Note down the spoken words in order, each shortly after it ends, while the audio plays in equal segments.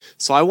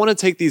So I want to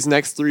take these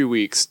next 3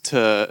 weeks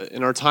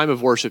in our time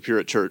of worship here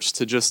at church,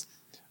 to just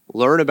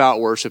learn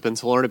about worship and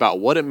to learn about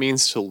what it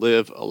means to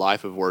live a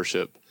life of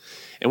worship.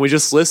 And we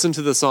just listened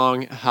to the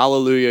song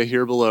Hallelujah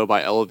Here Below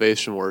by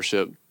Elevation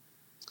Worship.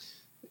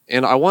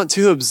 And I want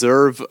to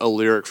observe a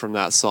lyric from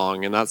that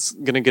song, and that's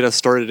going to get us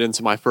started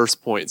into my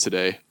first point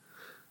today.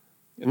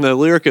 And the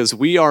lyric is,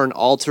 "We are an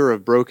altar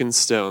of broken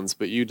stones,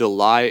 but you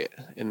delight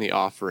in the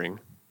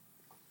offering."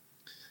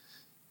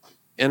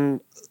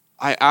 And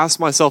I ask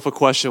myself a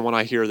question when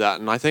I hear that,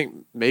 and I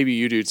think maybe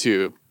you do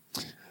too.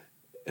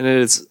 And it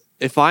is,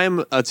 if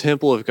I'm a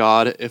temple of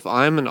God, if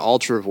I'm an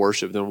altar of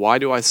worship, then why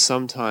do I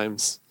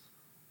sometimes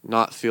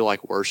not feel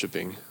like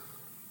worshiping?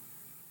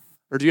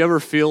 Or do you ever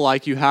feel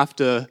like you have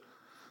to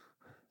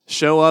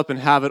show up and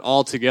have it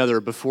all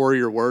together before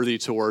you're worthy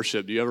to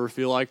worship? Do you ever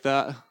feel like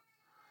that?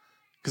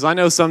 Because I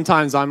know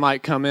sometimes I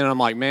might come in and I'm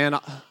like, man,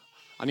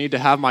 I need to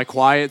have my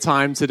quiet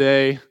time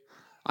today.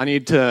 I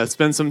need to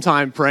spend some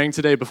time praying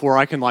today before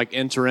I can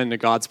enter into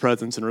God's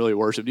presence and really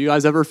worship. Do you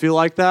guys ever feel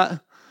like that?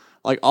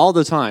 All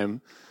the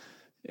time.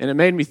 And it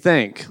made me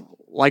think,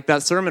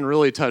 that sermon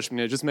really touched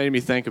me. It just made me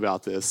think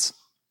about this.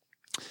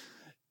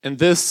 And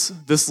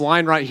this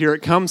line right here,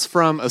 it comes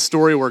from a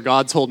story where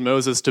God told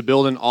Moses to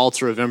build an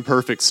altar of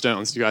imperfect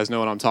stones. Do you guys know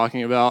what I'm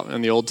talking about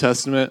in the Old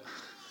Testament?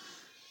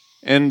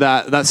 And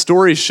that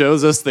story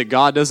shows us that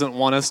God doesn't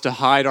want us to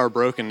hide our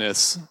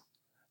brokenness,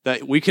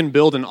 that we can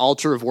build an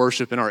altar of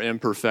worship in our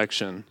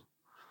imperfection.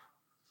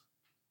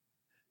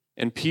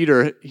 And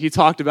Peter, he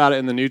talked about it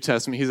in the New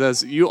Testament. He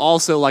says, "You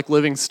also, like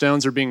living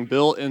stones, are being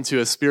built into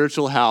a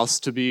spiritual house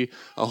to be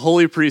a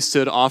holy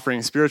priesthood,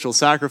 offering spiritual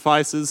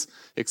sacrifices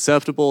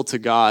acceptable to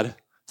God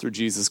through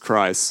Jesus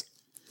Christ."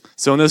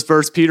 So in this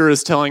verse, Peter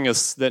is telling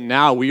us that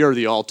now we are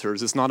the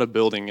altars. It's not a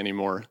building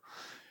anymore.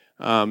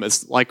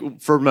 It's like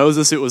for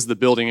Moses, it was the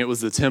building. It was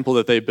the temple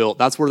that they built.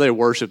 That's where they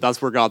worshiped.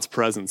 That's where God's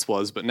presence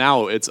was. But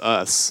now it's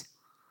us.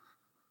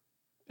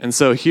 And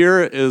so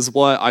here is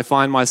what I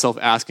find myself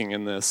asking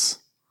in this.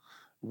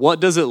 What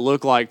does it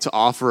look like to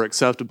offer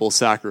acceptable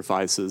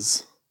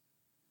sacrifices?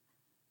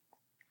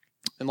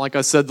 And like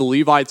I said, the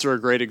Levites are a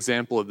great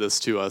example of this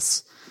to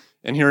us.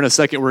 And here in a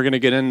second, we're going to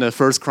get into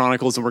 1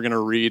 Chronicles and we're going to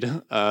read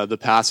the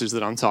passage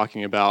that I'm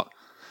talking about.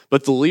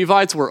 But the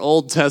Levites were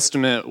Old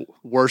Testament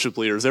worship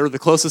leaders. They were the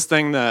closest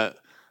thing that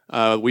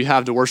we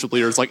have to worship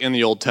leaders in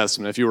the Old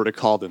Testament, if you were to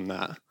call them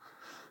that.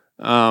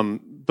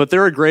 But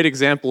they're a great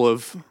example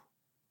of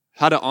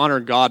how to honor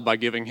God by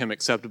giving him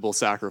acceptable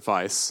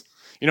sacrifice.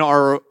 You know,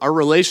 our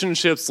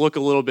relationships look a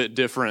little bit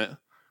different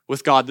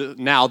with God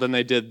now than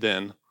they did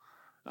then.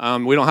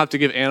 We don't have to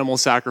give animal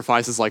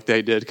sacrifices like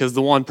they did because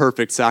the one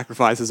perfect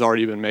sacrifice has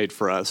already been made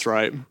for us,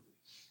 right?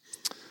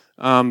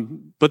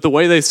 But the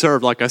way they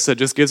served, like I said,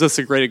 just gives us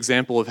a great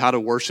example of how to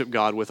worship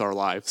God with our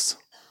lives.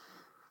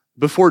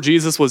 Before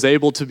Jesus was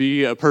able to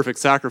be a perfect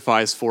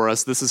sacrifice for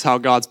us, this is how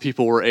God's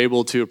people were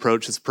able to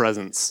approach his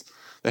presence.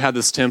 They had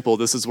this temple.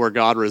 This is where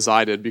God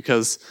resided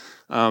because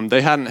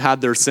they hadn't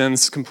had their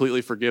sins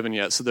completely forgiven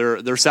yet. So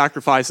their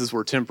sacrifices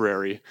were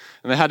temporary.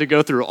 And they had to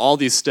go through all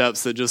these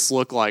steps that just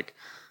look like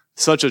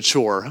such a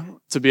chore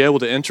to be able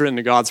to enter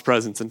into God's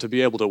presence and to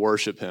be able to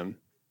worship him.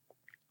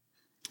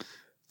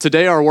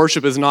 Today, our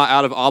worship is not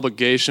out of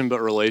obligation,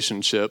 but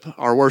relationship.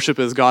 Our worship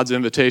is God's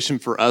invitation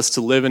for us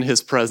to live in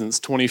his presence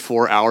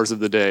 24 hours of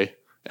the day,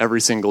 every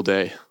single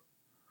day.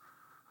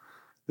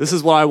 This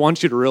is what I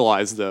want you to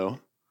realize, though.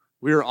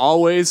 We are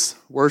always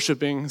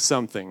worshiping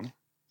something.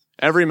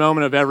 Every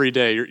moment of every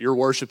day, you're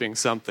worshiping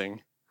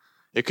something.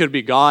 It could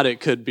be God. It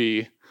could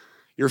be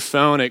your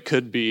phone. It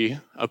could be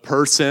a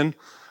person.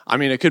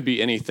 It could be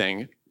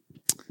anything.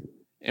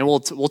 And we'll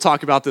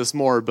talk about this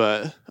more,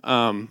 but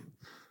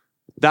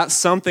that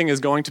something is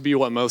going to be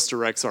what most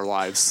directs our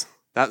lives.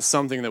 That's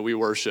something that we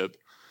worship.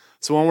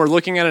 So when we're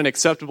looking at an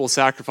acceptable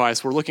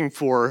sacrifice, we're looking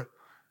for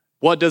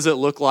what does it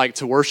look like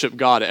to worship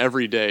God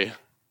every day?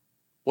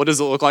 What does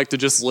it look like to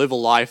just live a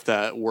life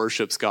that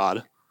worships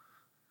God?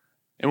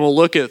 And we'll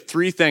look at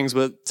 3 things,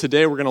 but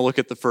today we're going to look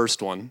at the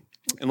first one.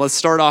 And let's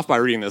start off by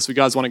reading this. You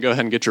guys want to go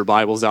ahead and get your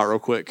Bibles out real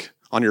quick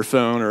on your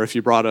phone, or if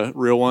you brought a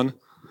real one,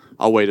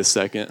 I'll wait a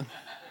second.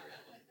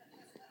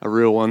 A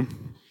real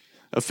one,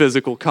 a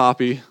physical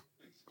copy.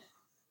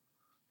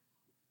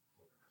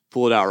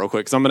 Pull it out real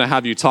quick, because I'm going to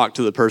have you talk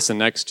to the person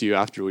next to you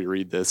after we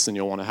read this, and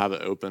you'll want to have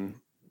it open.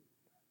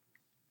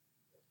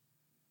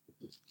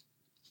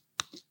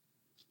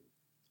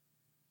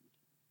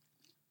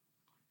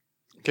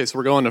 Okay, so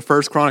we're going to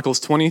 1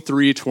 Chronicles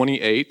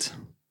 23:28.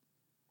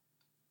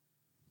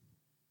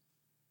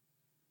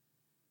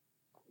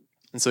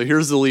 And so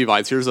here's the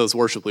Levites. Here's those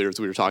worship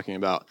leaders we were talking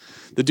about.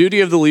 The duty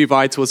of the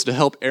Levites was to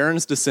help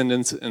Aaron's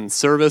descendants in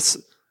service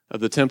of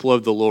the temple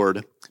of the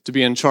Lord, to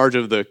be in charge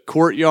of the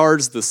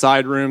courtyards, the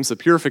side rooms, the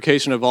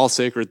purification of all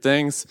sacred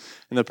things,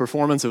 and the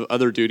performance of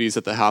other duties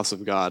at the house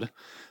of God.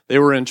 They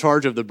were in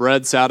charge of the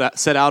bread set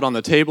out on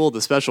the table,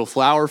 the special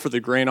flour for the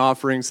grain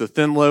offerings, the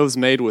thin loaves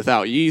made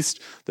without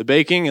yeast, the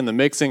baking and the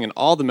mixing, and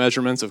all the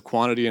measurements of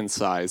quantity and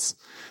size.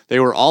 They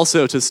were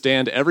also to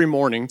stand every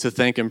morning to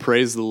thank and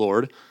praise the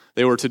Lord,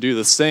 they were to do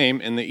the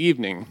same in the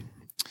evening.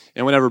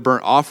 And whenever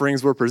burnt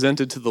offerings were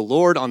presented to the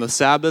Lord on the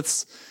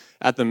Sabbaths,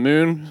 at the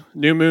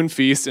new moon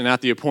feast, and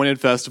at the appointed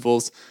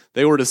festivals,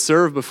 they were to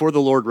serve before the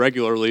Lord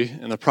regularly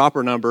in the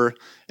proper number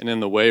and in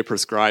the way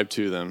prescribed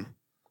to them.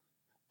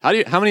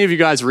 How many of you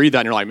guys read that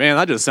and you're like, man,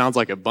 that just sounds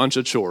like a bunch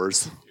of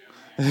chores?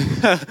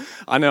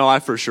 I know I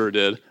for sure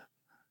did.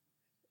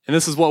 And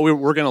this is what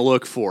we're going to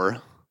look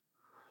for.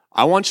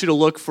 I want you to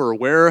look for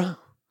where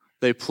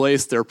they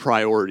place their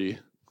priority.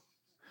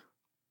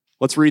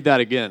 Let's read that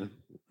again.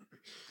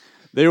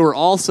 They were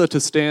also to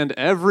stand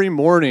every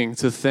morning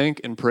to thank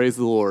and praise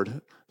the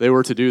Lord. They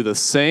were to do the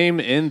same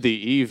in the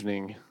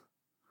evening.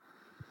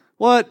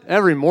 What?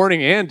 Every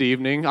morning and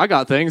evening? I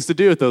got things to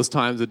do at those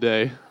times of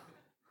day.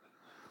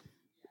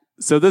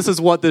 So this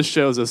is what this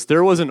shows us.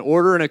 There was an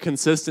order and a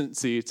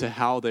consistency to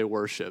how they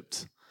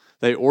worshiped.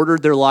 They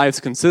ordered their lives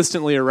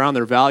consistently around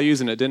their values,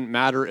 and it didn't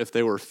matter if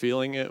they were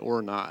feeling it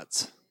or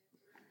not.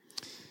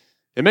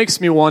 It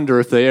makes me wonder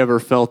if they ever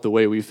felt the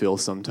way we feel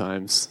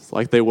sometimes.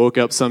 Like they woke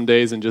up some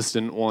days and just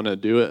didn't want to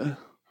do it.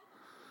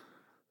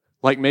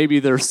 Like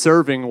maybe their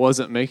serving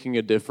wasn't making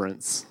a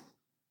difference.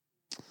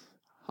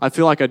 I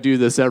feel like I do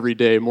this every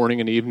day, morning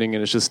and evening,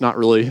 and it's just not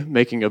really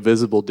making a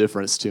visible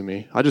difference to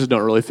me. I just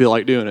don't really feel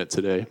like doing it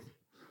today.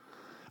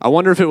 I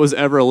wonder if it was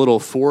ever a little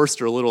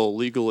forced or a little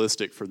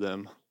legalistic for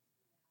them.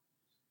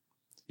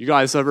 You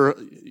guys do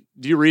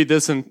you read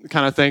this and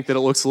kind of think that it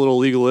looks a little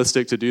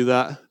legalistic to do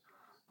that?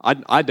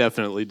 I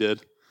definitely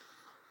did.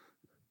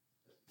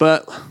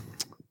 But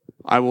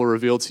I will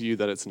reveal to you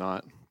that it's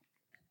not.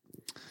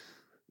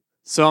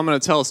 So I'm going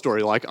to tell a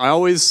story. Like I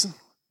always,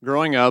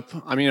 growing up,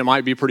 I mean, it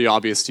might be pretty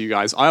obvious to you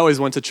guys. I always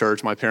went to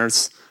church. My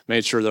parents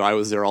made sure that I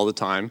was there all the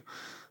time.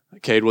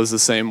 Cade was the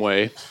same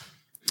way.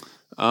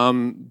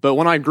 But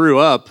when I grew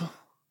up,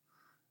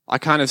 I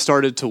kind of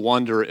started to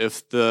wonder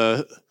if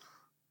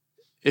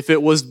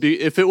it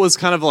was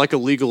kind of like a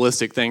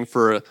legalistic thing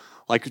for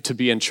like to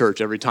be in church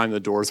every time the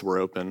doors were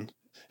open.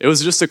 It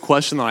was just a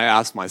question that I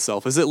asked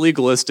myself: is it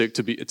legalistic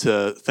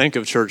to think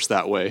of church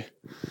that way?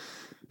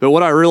 But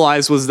what I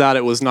realized was that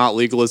it was not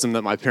legalism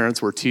that my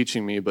parents were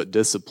teaching me, but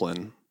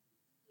discipline.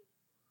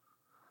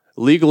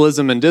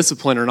 Legalism and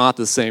discipline are not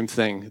the same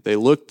thing. They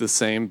look the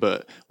same,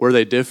 but where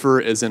they differ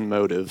is in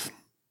motive.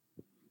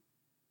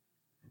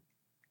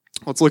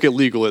 Let's look at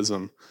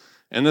legalism.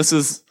 And this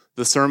is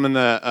the sermon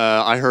that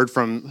I heard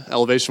from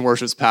Elevation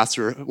worship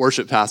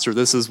pastor.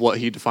 This is what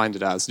he defined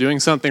it as: doing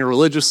something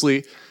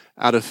religiously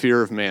out of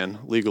fear of man,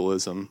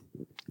 legalism.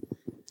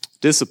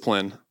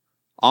 Discipline,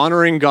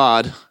 honoring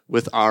God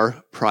with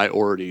our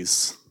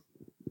priorities.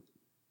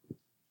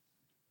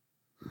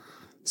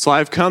 So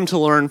I've come to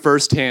learn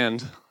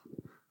firsthand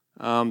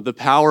the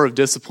power of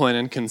discipline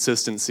and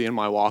consistency in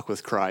my walk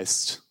with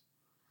Christ.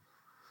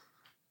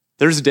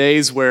 There's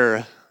days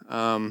where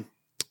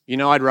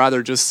I'd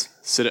rather just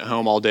sit at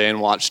home all day and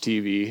watch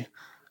TV.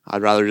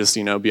 I'd rather just,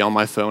 be on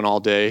my phone all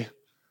day.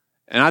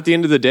 And at the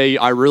end of the day,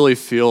 I really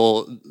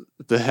feel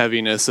the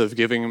heaviness of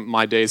giving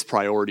my day's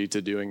priority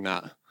to doing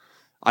that.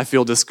 I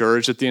feel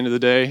discouraged at the end of the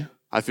day.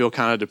 I feel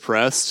kind of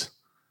depressed.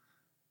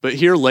 But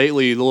here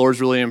lately, the Lord's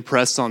really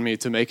impressed on me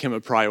to make him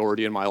a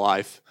priority in my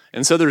life.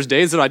 And so there's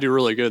days that I do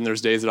really good and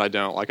there's days that I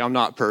don't. Like, I'm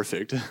not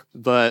perfect,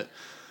 but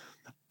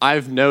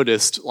I've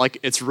noticed, like,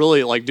 it's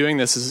really, like, doing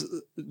this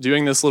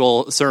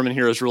little sermon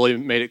here has really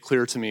made it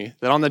clear to me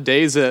that on the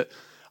days that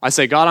I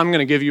say, God, I'm going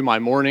to give you my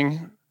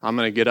morning, I'm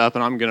going to get up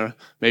and I'm going to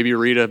maybe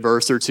read a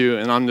verse or two,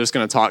 and I'm just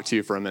going to talk to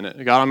you for a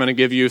minute. God, I'm going to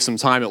give you some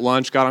time at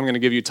lunch. God, I'm going to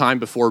give you time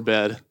before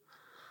bed.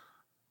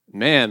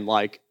 Man,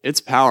 like,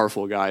 it's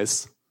powerful,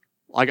 guys.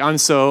 Like, I'm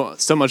so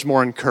much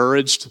more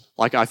encouraged.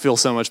 Like, I feel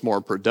so much more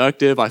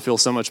productive. I feel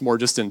so much more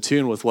just in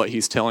tune with what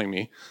he's telling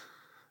me.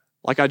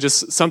 Like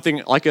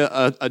something like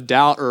a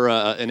doubt or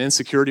an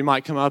insecurity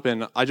might come up,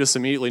 and I just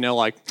immediately know,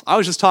 like, I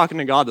was just talking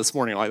to God this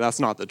morning. Like, that's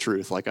not the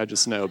truth. Like, I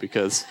just know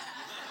because.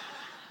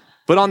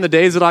 But on the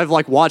days that I've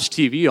like watched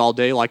TV all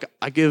day, like,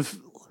 I give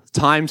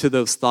time to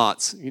those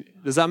thoughts.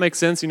 Does that make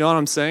sense? You know what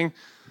I'm saying?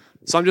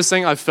 So I'm just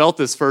saying I've felt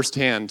this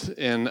firsthand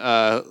in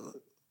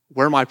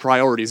where my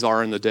priorities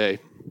are in the day.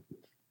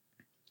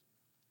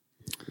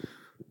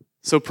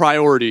 So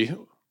priority.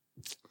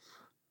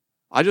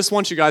 I just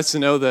want you guys to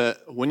know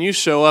that when you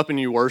show up and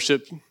you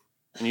worship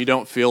and you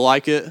don't feel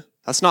like it,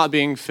 that's not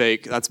being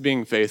fake. That's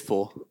being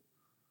faithful.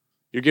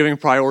 You're giving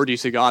priority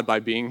to God by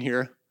being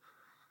here.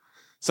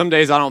 Some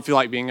days I don't feel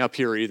like being up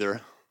here either.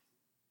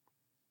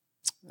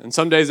 And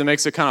some days it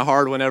makes it kind of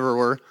hard whenever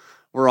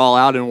we're all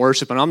out in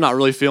worship and I'm not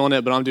really feeling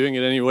it, but I'm doing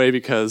it anyway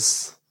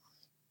because,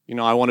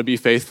 I want to be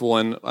faithful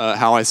in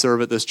how I serve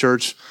at this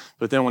church.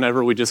 But then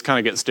whenever we just kind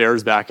of get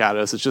stares back at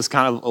us, it's just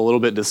kind of a little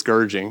bit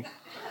discouraging.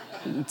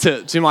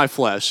 To my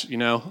flesh,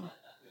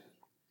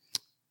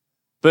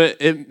 But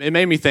it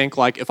made me think,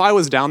 like, if I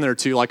was down there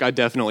too, like, I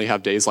definitely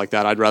have days like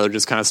that. I'd rather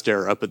just kind of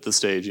stare up at the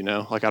stage,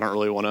 Like, I don't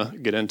really want to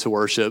get into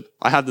worship.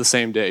 I have the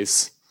same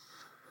days.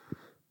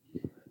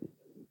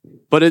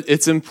 But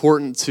it's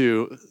important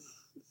to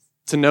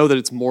know that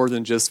it's more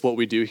than just what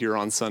we do here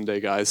on Sunday,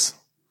 guys.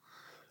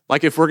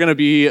 Like, if we're going to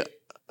be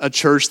a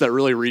church that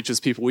really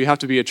reaches people. We have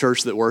to be a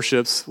church that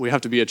worships. We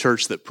have to be a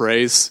church that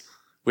prays.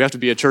 We have to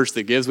be a church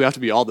that gives. We have to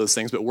be all those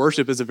things. But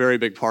worship is a very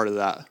big part of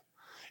that.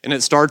 And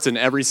it starts in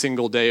every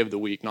single day of the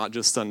week, not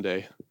just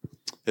Sunday.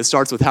 It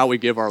starts with how we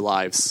give our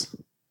lives.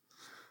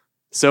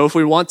 So if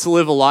we want to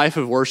live a life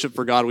of worship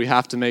for God, we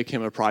have to make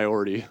him a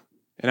priority.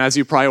 And as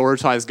you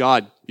prioritize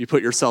God, you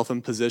put yourself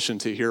in position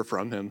to hear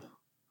from him.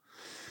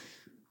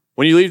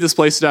 When you leave this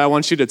place today, I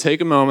want you to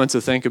take a moment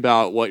to think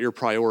about what you're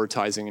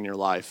prioritizing in your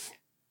life.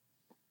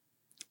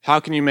 How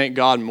can you make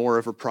God more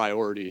of a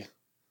priority?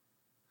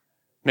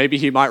 Maybe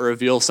he might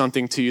reveal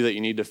something to you that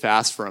you need to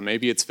fast from.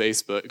 Maybe it's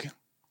Facebook.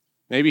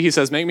 Maybe he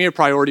says, make me a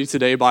priority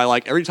today by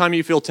every time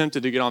you feel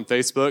tempted to get on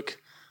Facebook,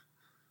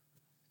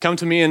 come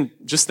to me and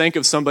just think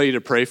of somebody to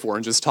pray for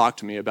and just talk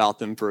to me about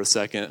them for a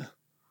second.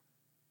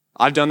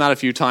 I've done that a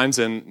few times,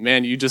 and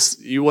man,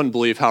 you wouldn't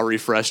believe how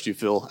refreshed you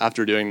feel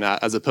after doing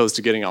that as opposed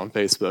to getting on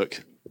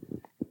Facebook.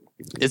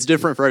 It's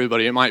different for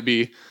everybody. It might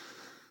be,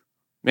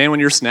 man, when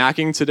you're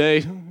snacking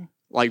today,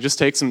 just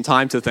take some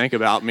time to think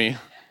about me.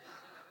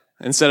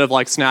 Instead of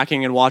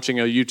snacking and watching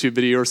a YouTube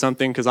video or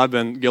something, because I've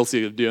been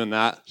guilty of doing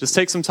that. Just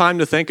take some time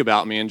to think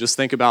about me and just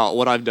think about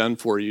what I've done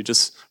for you.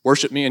 Just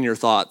worship me in your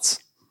thoughts.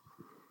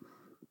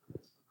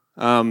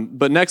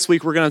 But next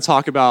week, we're going to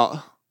talk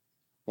about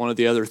one of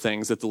the other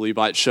things that the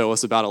Levites show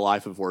us about a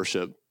life of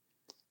worship.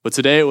 But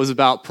today it was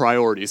about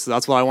priorities. So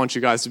that's what I want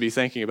you guys to be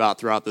thinking about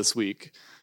throughout this week.